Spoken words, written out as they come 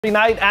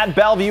Night at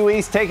Bellevue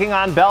East taking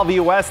on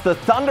Bellevue West. The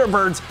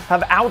Thunderbirds have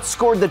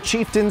outscored the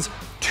Chieftains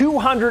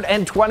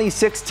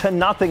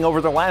 226-0 over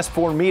the last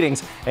 4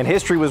 meetings, and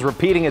history was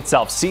repeating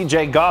itself.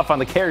 CJ Goff on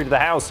the carry to the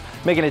house,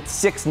 making it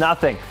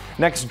 6-0.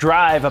 Next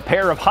drive, a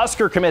pair of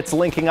Husker commits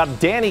linking up.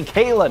 Danny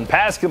Kalen,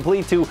 pass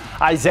complete to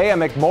Isaiah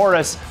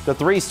McMorris. The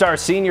 3-star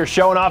senior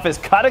showing off his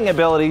cutting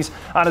abilities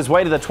on his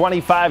way to the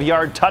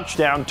 25-yard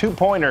touchdown.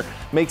 2-pointer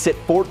makes it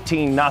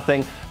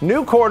 14-0.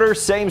 New quarter,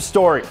 same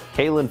story.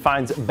 Kalen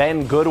finds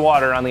Ben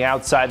Goodwater on the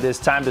outside this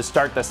time to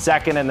start the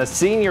second, and the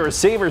senior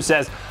receiver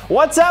says,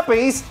 "What's up,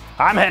 East?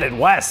 I'm headed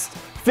west."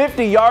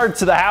 50 yards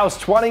to the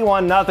house,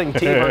 21-0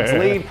 T-Birds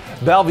lead.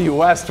 Bellevue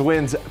West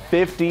wins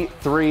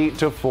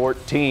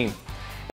 53-14.